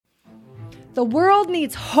The world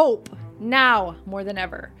needs hope now more than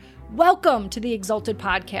ever. Welcome to the Exalted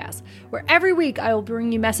Podcast, where every week I will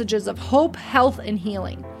bring you messages of hope, health, and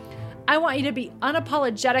healing. I want you to be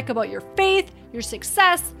unapologetic about your faith, your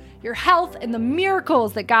success, your health, and the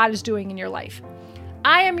miracles that God is doing in your life.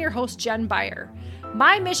 I am your host, Jen Beyer.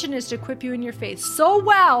 My mission is to equip you in your faith so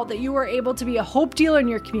well that you are able to be a hope dealer in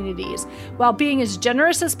your communities while being as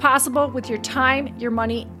generous as possible with your time, your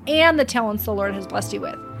money, and the talents the Lord has blessed you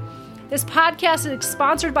with. This podcast is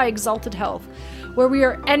sponsored by Exalted Health, where we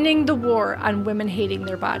are ending the war on women hating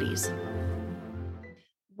their bodies.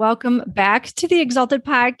 Welcome back to the Exalted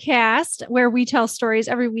Podcast, where we tell stories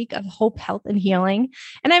every week of hope, health, and healing.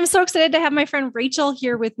 And I'm so excited to have my friend Rachel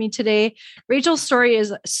here with me today. Rachel's story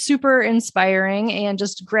is super inspiring and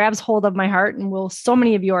just grabs hold of my heart, and will so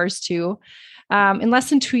many of yours too. In less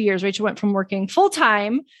than 2 years, Rachel went from working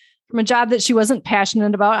full-time from a job that she wasn't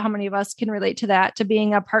passionate about. How many of us can relate to that? To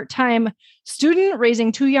being a part-time student,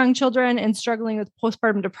 raising 2 young children and struggling with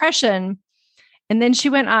postpartum depression. And then she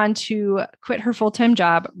went on to quit her full-time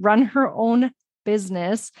job, run her own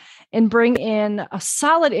business, and bring in a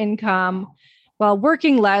solid income while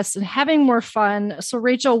working less and having more fun. So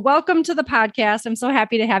Rachel, welcome to the podcast. I'm so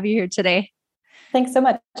happy to have you here today. Thanks so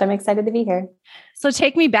much. I'm excited to be here. So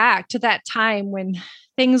take me back to that time when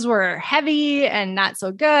things were heavy and not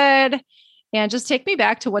so good, and just take me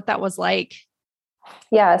back to what that was like.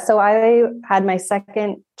 Yeah. So I had my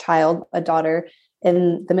second child, a daughter,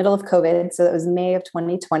 in the middle of COVID. So that was May of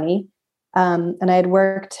 2020. And I had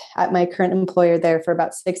worked at my current employer there for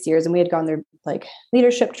about 6 years, and we had gone through like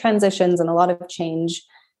leadership transitions and a lot of change.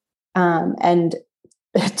 And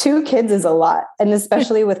 2 kids is a lot. And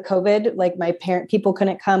especially with COVID, like people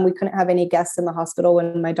couldn't come. We couldn't have any guests in the hospital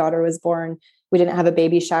when my daughter was born. We didn't have a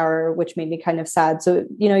baby shower, which made me kind of sad. So,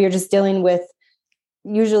 you're just dealing with,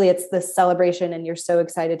 usually it's this celebration and you're so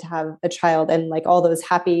excited to have a child, and like all those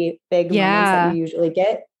happy big moments that you usually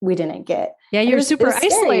get, we didn't get. Yeah. You're super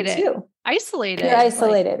isolated. Too. Isolated. You're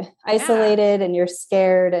isolated and you're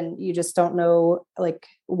scared, and you just don't know like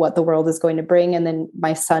what the world is going to bring. And then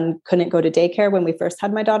my son couldn't go to daycare when we first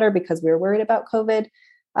had my daughter because we were worried about COVID.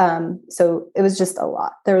 So it was just a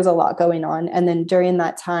lot. There was a lot going on. And then during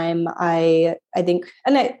that time, I think,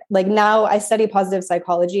 now I study positive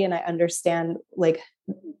psychology, and I understand like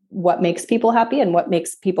what makes people happy and what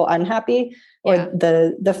makes people unhappy, or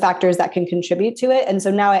the factors that can contribute to it. And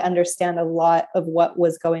so now I understand a lot of what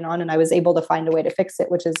was going on, and I was able to find a way to fix it,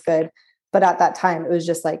 which is good. But at that time, it was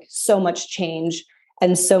just like so much change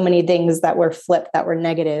and so many things that were flipped, that were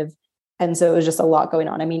negative. And so it was just a lot going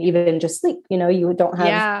on. I mean, even just sleep, you don't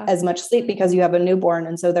have as much sleep because you have a newborn.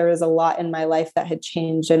 And so there was a lot in my life that had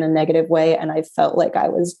changed in a negative way. And I felt like I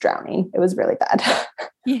was drowning. It was really bad.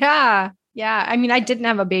 Yeah. Yeah. I mean, I didn't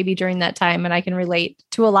have a baby during that time, and I can relate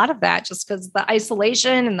to a lot of that just because the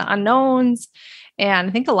isolation and the unknowns. And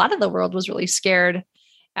I think a lot of the world was really scared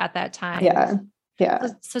at that time. Yeah. Yeah.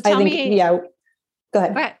 So tell me. Yeah. Go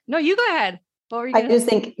ahead. No, you go ahead. I just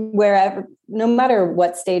think wherever, no matter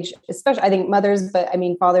what stage, especially I think mothers, but I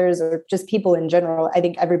mean, fathers or just people in general, I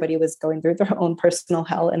think everybody was going through their own personal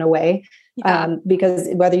hell in a way. Because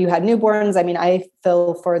whether you had newborns, I mean, I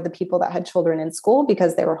feel for the people that had children in school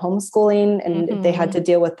because they were homeschooling and they had to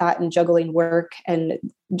deal with that and juggling work, and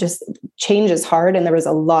just change is hard. And there was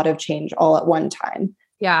a lot of change all at one time.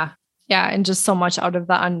 Yeah. Yeah. And just so much out of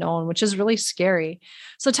the unknown, which is really scary.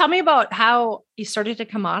 So tell me about how you started to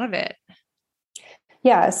come out of it.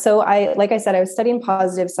 Yeah. So like I said, I was studying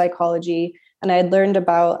positive psychology, and I had learned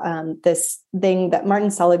about this thing that Martin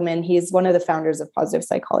Seligman, he's one of the founders of positive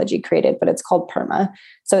psychology, created, but it's called PERMA.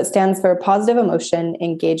 So it stands for positive emotion,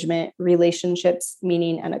 engagement, relationships,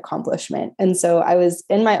 meaning, and accomplishment. And so I was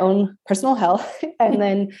in my own personal hell. And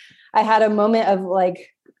then I had a moment of like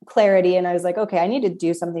clarity, and I was like, okay, I need to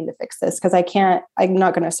do something to fix this, because I'm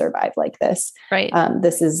not going to survive like this. Right.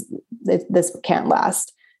 This can't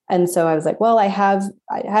last. And so I was like, well, I have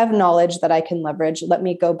knowledge that I can leverage. Let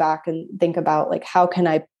me go back and think about like, how can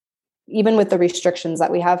I, even with the restrictions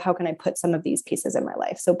that we have, how can I put some of these pieces in my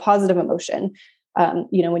life? So positive emotion,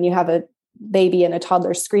 when you have a baby and a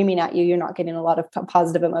toddler screaming at you, you're not getting a lot of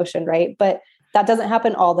positive emotion, right? But that doesn't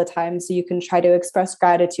happen all the time. So you can try to express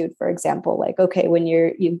gratitude, for example, like, okay, when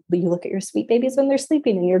you look at your sweet babies when they're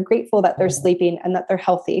sleeping, and you're grateful that they're sleeping and that they're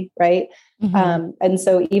healthy, right? Mm-hmm. And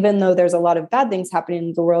so even though there's a lot of bad things happening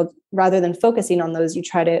in the world, rather than focusing on those, you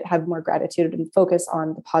try to have more gratitude and focus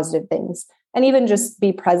on the positive things, and even just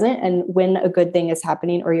be present. And when a good thing is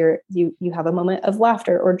happening, or you have a moment of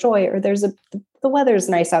laughter or joy, or the weather's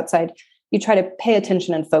nice outside, you try to pay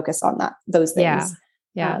attention and focus on those things.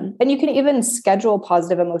 Yeah. And you can even schedule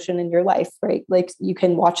positive emotion in your life, right? Like you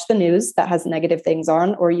can watch the news that has negative things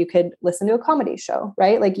on, or you could listen to a comedy show,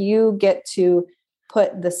 right? Like you get to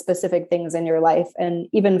put the specific things in your life, and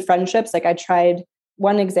even friendships. Like I tried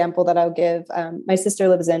one example that I'll give. My sister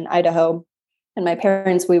lives in Idaho, and my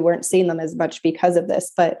parents, we weren't seeing them as much because of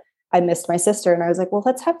this, but I missed my sister, and I was like, well,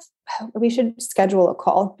 we should schedule a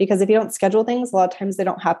call, because if you don't schedule things, a lot of times they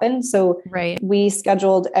don't happen. So we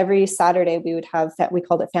scheduled every Saturday, we would have, we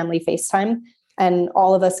called it family FaceTime, and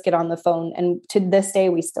all of us get on the phone. And to this day,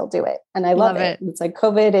 we still do it. And I love it. It's like,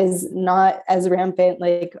 COVID is not as rampant.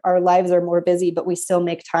 Like our lives are more busy, but we still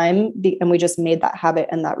make time. And we just made that habit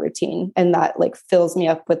and that routine. And that like fills me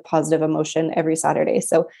up with positive emotion every Saturday.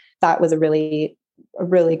 So that was a really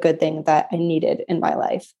good thing that I needed in my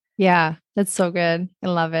life. Yeah, that's so good. I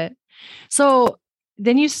love it. So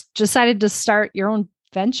then you decided to start your own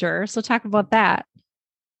venture. So talk about that.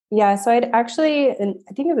 Yeah. So I'd actually,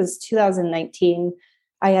 I think it was 2019,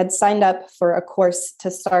 I had signed up for a course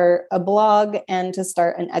to start a blog and to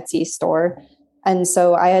start an Etsy store. And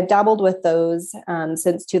so I had dabbled with those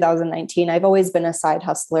since 2019. I've always been a side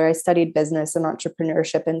hustler. I studied business and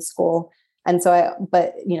entrepreneurship in school. And so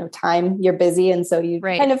but time, you're busy. And so you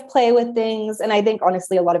kind of play with things. And I think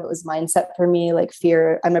honestly, a lot of it was mindset for me, like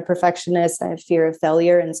fear. I'm a perfectionist. I have fear of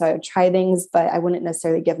failure. And so I would try things, but I wouldn't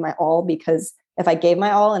necessarily give my all, because if I gave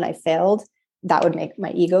my all and I failed, that would make my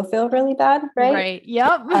ego feel really bad. Right. Right.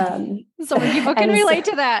 Yep. So many people can relate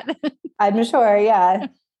to that. I'm sure. Yeah.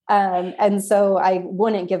 And so I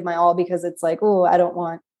wouldn't give my all, because it's like, oh, I don't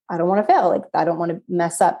want to fail. Like, I don't want to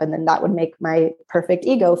mess up. And then that would make my perfect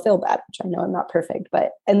ego feel bad, which I know I'm not perfect,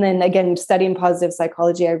 and then again, studying positive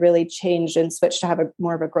psychology, I really changed and switched to have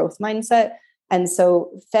more of a growth mindset. And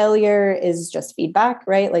so failure is just feedback,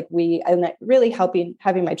 right? Like and that really having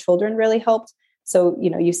my children really helped. So,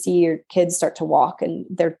 you see your kids start to walk and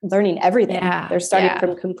they're learning everything. Yeah, they're starting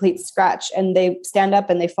from complete scratch, and they stand up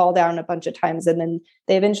and they fall down a bunch of times, and then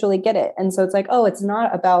they eventually get it. And so it's like, oh, it's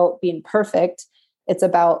not about being perfect. It's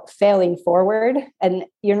about failing forward. And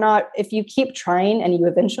if you keep trying and you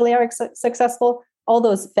eventually are successful, all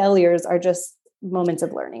those failures are just moments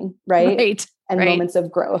of learning, right? And moments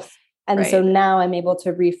of growth. And so now I'm able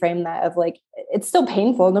to reframe that of like, it's still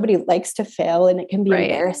painful. Nobody likes to fail, and it can be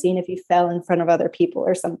embarrassing if you fail in front of other people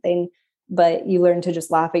or something, but you learn to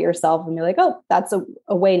just laugh at yourself and be like, oh, that's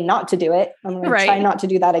a way not to do it. I'm going to try not to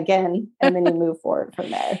do that again. And then you move forward from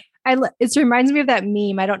there. It reminds me of that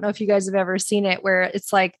meme. I don't know if you guys have ever seen it, where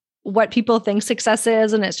it's like what people think success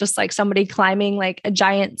is. And it's just like somebody climbing like a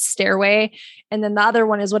giant stairway. And then the other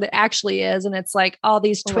one is what it actually is. And it's like all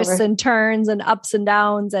these twists and turns and ups and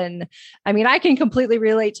downs. And I mean, I can completely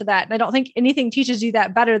relate to that. And I don't think anything teaches you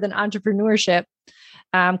that better than entrepreneurship,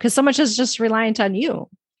 because so much is just reliant on you.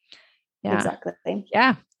 Yeah, exactly.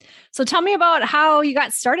 Yeah. So tell me about how you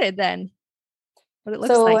got started then. What it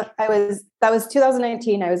looks like. That was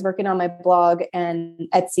 2019. I was working on my blog and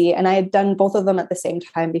Etsy, and I had done both of them at the same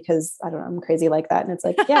time, because I don't know, I'm crazy like that. And it's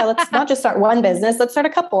like, yeah, let's not just start one business. Let's start a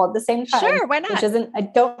couple at the same time. Sure. Why not? Which I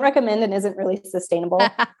don't recommend and isn't really sustainable.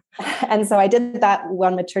 And so I did that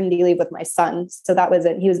on maternity leave with my son. So that was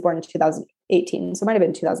it. He was born in 2018. So it might've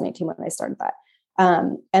been 2018 when I started that.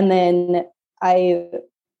 And then I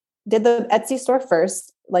did the Etsy store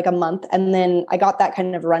first, like a month. And then I got that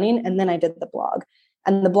kind of running. And then I did the blog,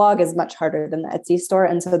 and the blog is much harder than the Etsy store.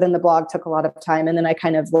 And so then the blog took a lot of time, and then I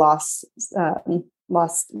kind of lost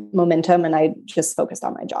momentum, and I just focused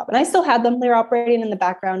on my job. And I still had them, they were operating in the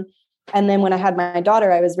background. And then when I had my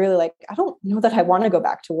daughter, I was really like, I don't know that I want to go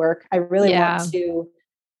back to work. I really want to.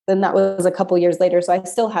 Then that was a couple years later. So I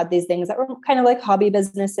still had these things that were kind of like hobby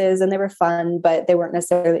businesses, and they were fun, but they weren't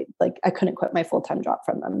necessarily like, I couldn't quit my full-time job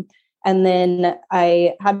from them. And then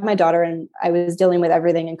I had my daughter, and I was dealing with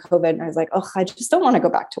everything in COVID. And I was like, oh, I just don't want to go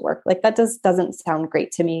back to work. Like that doesn't sound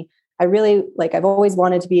great to me. I really I've always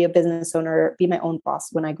wanted to be a business owner, be my own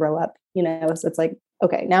boss when I grow up, so it's like,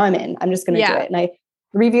 okay, now I'm in, I'm just going to do it. And I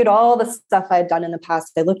reviewed all the stuff I had done in the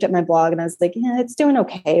past. I looked at my blog and I was like, yeah, it's doing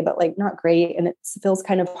okay, but like not great. And it feels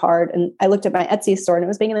kind of hard. And I looked at my Etsy store, and it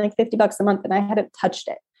was making like $50 a month, and I hadn't touched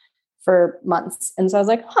it for months. And so I was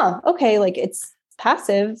like, okay, like it's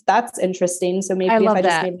passive. That's interesting. So maybe I love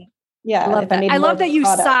that. I love that you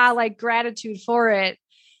saw like gratitude for it,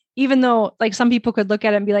 even though like some people could look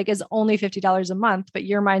at it and be like, it's only $50 a month, but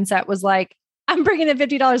your mindset was like, I'm bringing in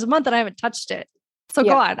 $50 a month and I haven't touched it. So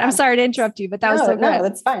go on. I'm sorry to interrupt you, but that was so good. No,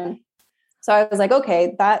 that's fine. So I was like,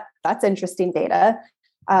 okay, that's interesting data.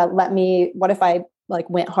 What if I like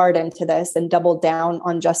went hard into this and doubled down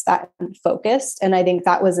on just that and focused? And I think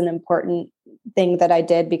that was an important thing that I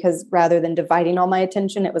did, because rather than dividing all my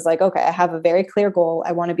attention, it was like, okay, I have a very clear goal.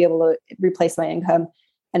 I want to be able to replace my income.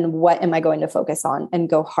 And what am I going to focus on, and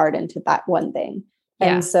go hard into that one thing?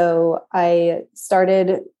 Yeah. And so I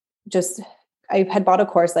started I had bought a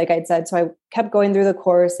course, like I'd said. So I kept going through the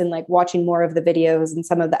course and like watching more of the videos and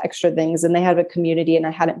some of the extra things. And they had a community and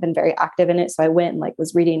I hadn't been very active in it. So I went and like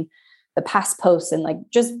was reading the past posts and like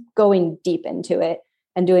just going deep into it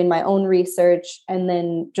and doing my own research and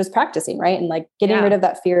then just practicing, right? And like getting rid of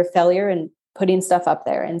that fear of failure and putting stuff up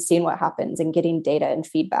there and seeing what happens and getting data and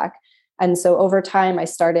feedback. And so over time, I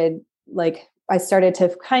started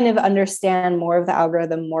to kind of understand more of the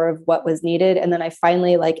algorithm, more of what was needed. And then I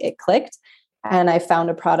finally it clicked and I found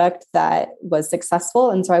a product that was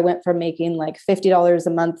successful. And so I went from making like $50 a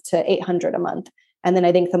month to $800 a month. And then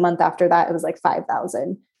I think the month after that, it was like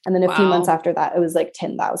 5,000. And then a few months after that, it was like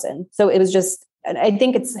 10,000. So it was just, I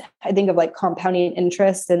think of like compounding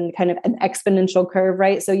interest and kind of an exponential curve,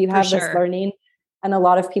 right? So you have this learning, and a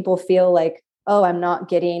lot of people feel like, oh, I'm not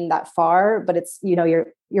getting that far, but it's,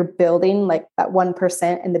 you're building like that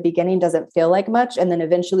 1% in the beginning doesn't feel like much. And then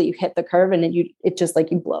eventually you hit the curve and then it just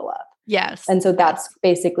like you blow up. Yes. And so that's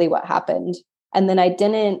basically what happened. And then I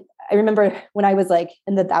remember when I was like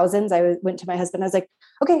in the thousands, went to my husband. I was like,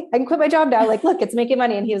 okay, I can quit my job now. Like, look, it's making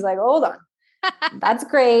money. And he was like, hold on, that's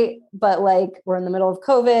great. But like, we're in the middle of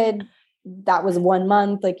COVID. That was 1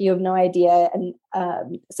 month. Like, you have no idea.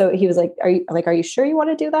 And so he was like, are you sure you want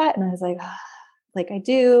to do that? And I was like, I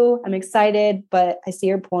do, I'm excited, but I see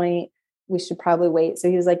your point. We should probably wait. So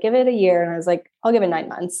he was like, give it a year. And I was like, I'll give it 9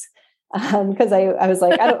 months. Because I was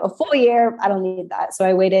like, a full year, I don't need that. So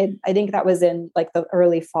I waited. I think that was in like the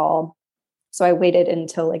early fall. So I waited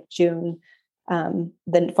until like June,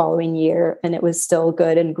 the following year, and it was still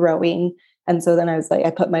good and growing. And so then I was like,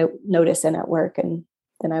 I put my notice in at work, and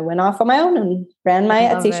then I went off on my own and ran my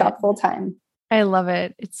Etsy shop full time. I love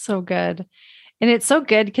it. It's so good. And it's so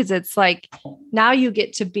good because it's like, now you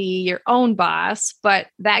get to be your own boss, but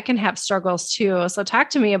that can have struggles too. So talk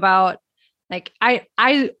to me about, like,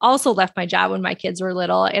 I also left my job when my kids were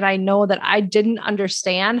little, and I know that I didn't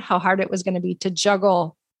understand how hard it was going to be to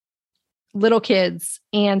juggle little kids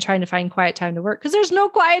and trying to find quiet time to work, because there's no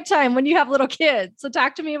quiet time when you have little kids. So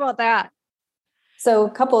talk to me about that. So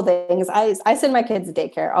a couple of things. I send my kids to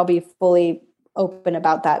daycare. I'll be fully open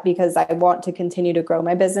about that because I want to continue to grow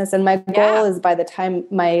my business. And my goal is by the time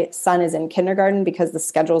my son is in kindergarten, because the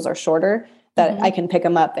schedules are shorter, that I can pick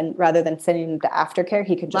him up, and rather than sending him to aftercare,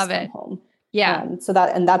 he can just come home. Yeah.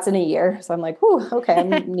 And that's in a year. So I'm like, whew, okay, I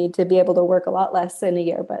need to be able to work a lot less in a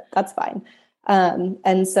year, but that's fine.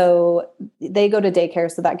 And so they go to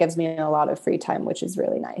daycare. So that gives me a lot of free time, which is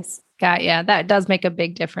really nice. Yeah. That does make a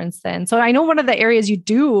big difference then. So I know one of the areas you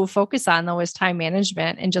do focus on though is time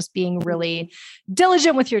management and just being really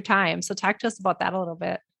diligent with your time. So talk to us about that a little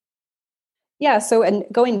bit. Yeah. So, and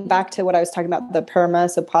going back to what I was talking about, the PERMA,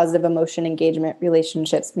 so positive emotion, engagement,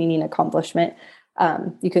 relationships, meaning, accomplishment.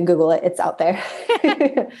 You can Google it. It's out there.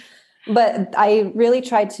 But I really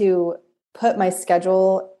try to put my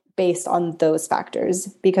schedule based on those factors,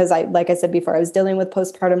 because like I said before, I was dealing with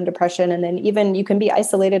postpartum depression, and then even you can be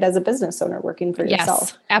isolated as a business owner working for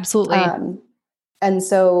yourself. Yes, absolutely. And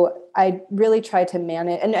so I really try to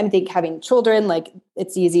manage, and I think having children, like,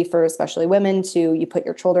 it's easy for especially women you put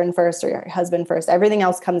your children first or your husband first, everything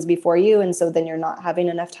else comes before you. And so then you're not having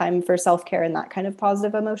enough time for self-care and that kind of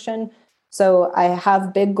positive emotion. So I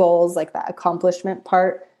have big goals, like that accomplishment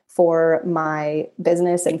part for my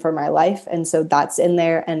business and for my life. And so that's in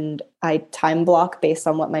there, and I time block based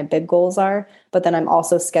on what my big goals are. But then I'm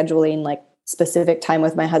also scheduling like specific time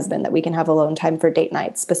with my husband that we can have alone time for date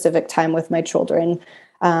nights, specific time with my children.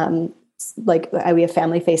 We have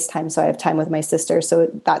family FaceTime, so I have time with my sister. So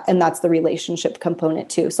that's the relationship component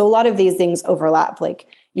too. So a lot of these things overlap. Like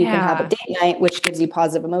you can have a date night, which gives you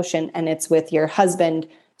positive emotion, and it's with your husband.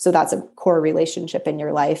 So that's a core relationship in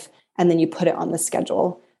your life. And then you put it on the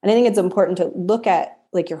schedule. And I think it's important to look at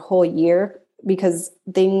like your whole year, because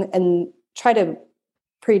and try to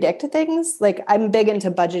predict things. Like, I'm big into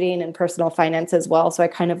budgeting and personal finance as well. So I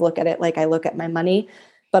kind of look at it like I look at my money.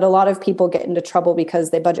 But a lot of people get into trouble because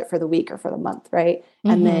they budget for the week or for the month, right?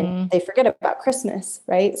 And then they forget about Christmas,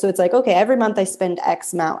 right? So it's like, okay, every month I spend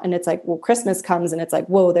X amount, and it's like, well, Christmas comes and it's like,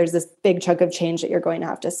 whoa, there's this big chunk of change that you're going to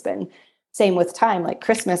have to spend. Same with time. Like,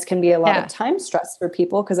 Christmas can be a lot of time stress for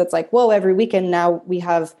people, because it's like, whoa, every weekend now we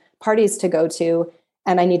have parties to go to,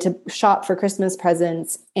 and I need to shop for Christmas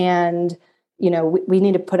presents, and we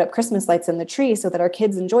need to put up Christmas lights in the tree so that our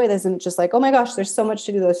kids enjoy this. And it's just like, oh my gosh, there's so much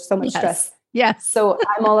to do. There's so much stress. Yes. So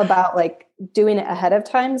I'm all about like doing it ahead of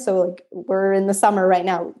time. So like we're in the summer right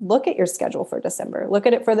now. Look at your schedule for December. Look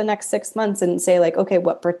at it for the next 6 months and say like, okay,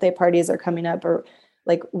 what birthday parties are coming up, or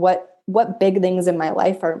like what big things in my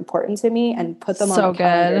life are important to me, and put them on the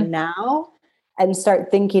calendar now and start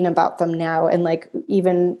thinking about them now. And like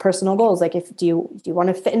even personal goals, like if do you want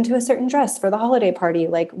to fit into a certain dress for the holiday party?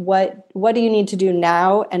 Like what do you need to do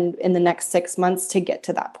now and in the next 6 months to get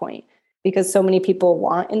to that point? Because so many people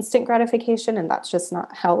want instant gratification, and that's just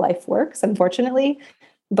not how life works, unfortunately.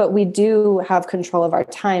 But we do have control of our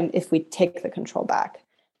time if we take the control back.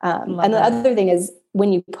 And the other thing is,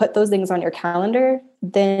 when you put those things on your calendar,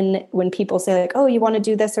 then when people say like, oh, you want to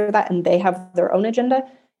do this or that, and they have their own agenda,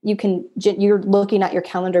 you're looking at your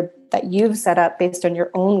calendar that you've set up based on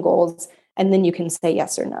your own goals. And then you can say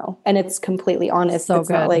yes or no. And it's completely honest. So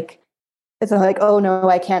good. It's not like, oh no,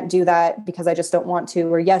 I can't do that because I just don't want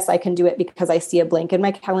to, or yes, I can do it because I see a blank in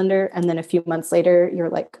my calendar. And then a few months later, you're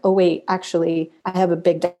like, oh wait, actually I have a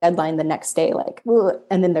big deadline the next day. Like, ugh.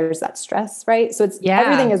 And then there's that stress, right? So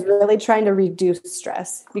everything is really trying to reduce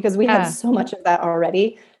stress, because we have so much of that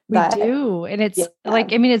already. We do. And it's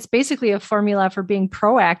like, I mean, it's basically a formula for being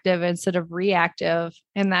proactive instead of reactive.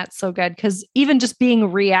 And that's so good, because even just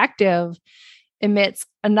being reactive emits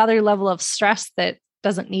another level of stress that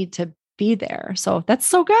doesn't need to be there. So that's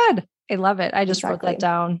so good. I love it. I just wrote that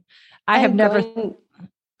down. I have never. Go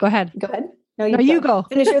ahead. Go ahead. No, you go.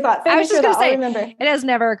 Finish your thought. I was just going to say, remember. It has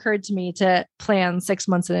never occurred to me to plan 6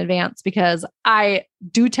 months in advance, because I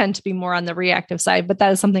do tend to be more on the reactive side, but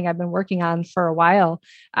that is something I've been working on for a while.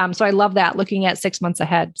 So I love that, looking at 6 months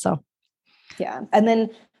ahead. So. Yeah. And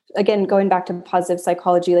then again, going back to positive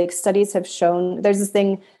psychology, like studies have shown there's this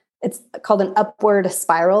thing, it's called an upward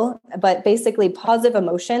spiral, but basically positive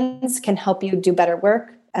emotions can help you do better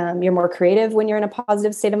work. You're more creative when you're in a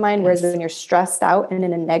positive state of mind, whereas when you're stressed out and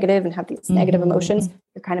in a negative and have these negative emotions,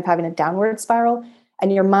 you're kind of having a downward spiral.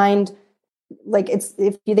 And your mind, like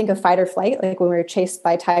if you think of fight or flight, like when we were chased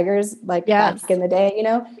by tigers, like back in the day,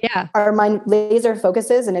 our mind laser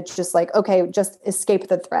focuses and it's just like, okay, just escape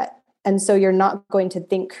the threat. And so you're not going to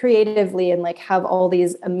think creatively and like have all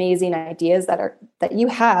these amazing ideas that you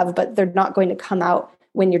have, but they're not going to come out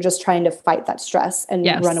when you're just trying to fight that stress and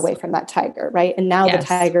run away from that tiger, right? And now the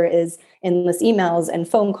tiger is endless emails and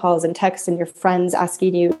phone calls and texts and your friends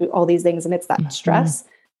asking you all these things, and it's that stress.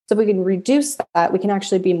 So if we can reduce that, we can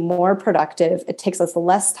actually be more productive. It takes us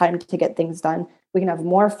less time to get things done. We can have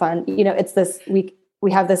more fun. It's this, we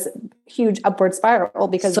have this huge upward spiral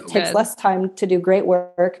because it takes less time to do great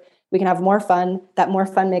work. We can have more fun. That more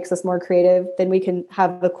fun makes us more creative. Then we can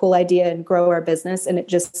have a cool idea and grow our business. And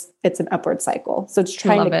it's an upward cycle. So it's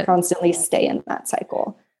trying to constantly stay in that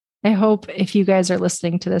cycle. I hope if you guys are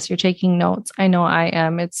listening to this, you're taking notes. I know I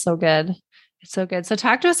am. It's so good. It's so good. So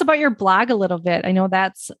talk to us about your blog a little bit. I know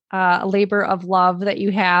that's a labor of love that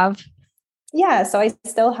you have. Yeah. So I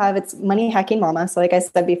still have, it's Money Hacking Mama. So like I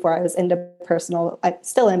said before, I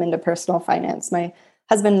still am into personal finance. My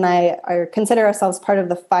husband and I consider ourselves part of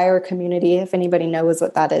the FIRE community, if anybody knows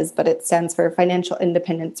what that is, but it stands for Financial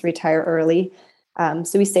Independence, Retire Early.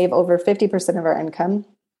 So we save over 50% of our income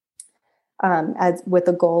with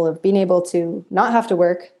the goal of being able to not have to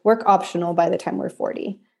work optional by the time we're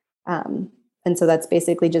 40. And so that's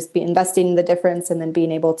basically just investing the difference and then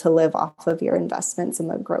being able to live off of your investments and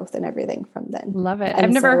the growth and everything from then. Love it.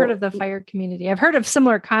 I've never heard of the FIRE community. I've heard of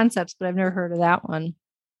similar concepts, but I've never heard of that one.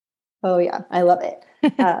 Oh yeah, I love it.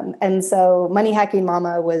 And so Money Hacking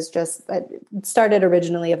Mama was just started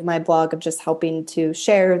originally of my blog of just helping to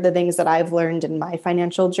share the things that I've learned in my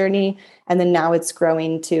financial journey. And then now it's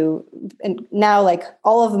growing and now like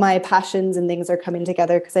all of my passions and things are coming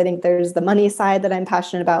together, because I think there's the money side that I'm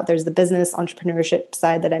passionate about. There's the business entrepreneurship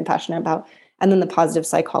side that I'm passionate about. And then the positive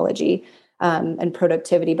psychology and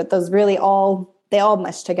productivity. But those really they all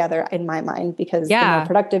mesh together in my mind, because the more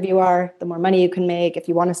productive you are, the more money you can make. If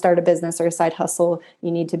you want to start a business or a side hustle,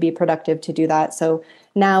 you need to be productive to do that. So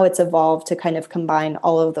now it's evolved to kind of combine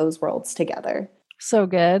all of those worlds together. So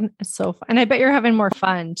good. It's so fun. And I bet you're having more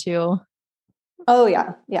fun too. Oh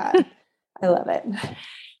yeah. Yeah. I love it.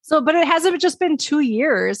 So, but it hasn't just been 2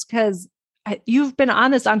 years, because you've been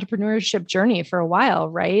on this entrepreneurship journey for a while,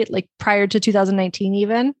 right? Like prior to 2019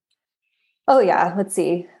 even? Oh yeah. Let's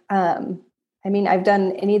see. I've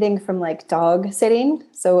done anything from like dog sitting.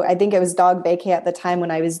 So I think it was Dog Vacay at the time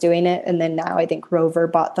when I was doing it. And then now I think Rover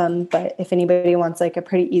bought them. But if anybody wants like a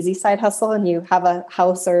pretty easy side hustle and you have a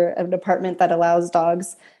house or an apartment that allows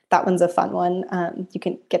dogs, that one's a fun one. You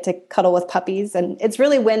can get to cuddle with puppies, and it's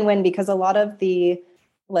really win-win, because a lot of the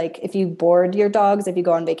like if you board your dogs, if you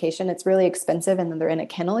go on vacation, it's really expensive and then they're in a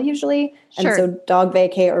kennel usually. Sure. And so dog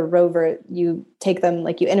vacay or rover, you take them,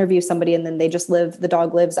 like you interview somebody and then they just the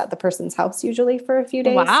dog lives at the person's house usually for a few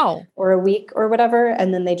days or a week or whatever.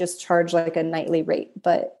 And then they just charge like a nightly rate.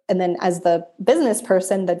 And then as the business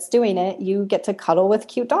person that's doing it, you get to cuddle with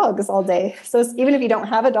cute dogs all day. So even if you don't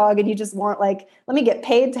have a dog and you just want like, let me get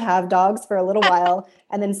paid to have dogs for a little while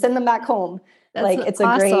and then send them back home. That's like it's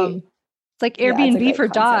awesome. a great, it's like Airbnb for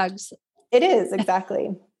concept. Dogs. It is,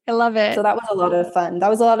 exactly. I love it. So that was a lot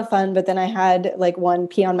of fun. But then I had like one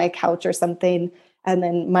pee on my couch or something. And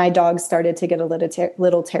then my dog started to get a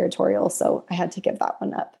little territorial. So I had to give that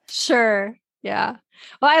one up. Sure. Yeah.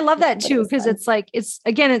 Well, I love that too, because it's like, it's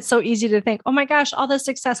so easy to think, oh my gosh, all this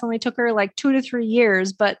success only took her like 2 to 3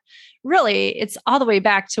 years. But really, it's all the way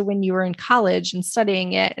back to when you were in college and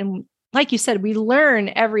studying it. And like you said, we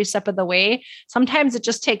learn every step of the way. Sometimes it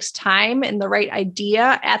just takes time and the right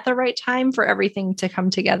idea at the right time for everything to come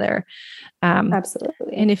together.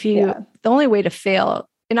 Absolutely. And the only way to fail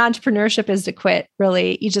in entrepreneurship is to quit.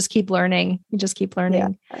 Really, you just keep learning. Yeah.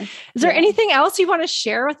 Is there anything else you want to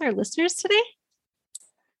share with our listeners today?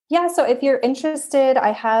 Yeah. So if you're interested,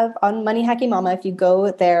 I have on Money Hacking Mama, if you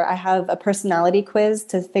go there, I have a personality quiz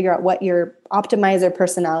to figure out what your optimizer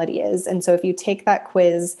personality is. And so if you take that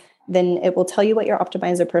quiz, then it will tell you what your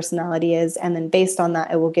optimizer personality is. And then based on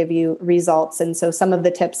that, it will give you results. And so some of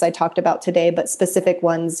the tips I talked about today, but specific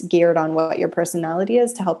ones geared on what your personality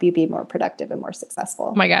is to help you be more productive and more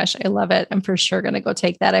successful. Oh my gosh, I love it. I'm for sure going to go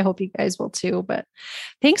take that. I hope you guys will too. But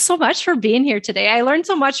thanks so much for being here today. I learned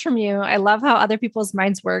so much from you. I love how other people's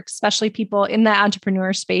minds work, especially people in that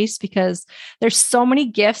entrepreneur space, because there's so many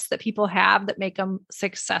gifts that people have that make them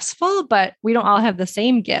successful, but we don't all have the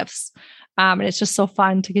same gifts. And it's just so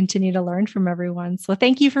fun to continue to learn from everyone. So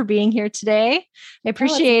thank you for being here today. I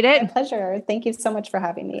appreciate it. My pleasure. Thank you so much for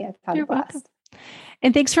having me. I've had a blast. Welcome.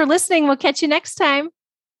 And thanks for listening. We'll catch you next time.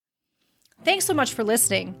 Thanks so much for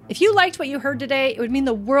listening. If you liked what you heard today, it would mean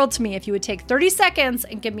the world to me if you would take 30 seconds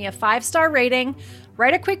and give me a 5-star rating,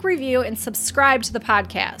 write a quick review, and subscribe to the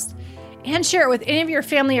podcast. And share it with any of your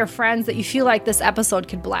family or friends that you feel like this episode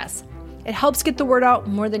could bless. It helps get the word out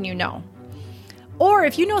more than you know. Or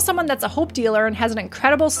if you know someone that's a hope dealer and has an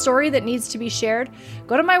incredible story that needs to be shared,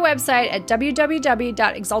 go to my website at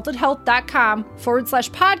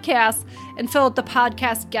www.exaltedhealth.com/podcast and fill out the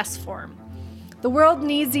podcast guest form. The world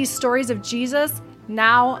needs these stories of Jesus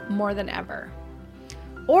now more than ever.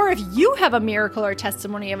 Or if you have a miracle or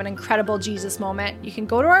testimony of an incredible Jesus moment, you can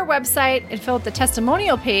go to our website and fill out the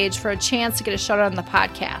testimonial page for a chance to get a shout out on the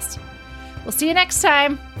podcast. We'll see you next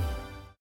time.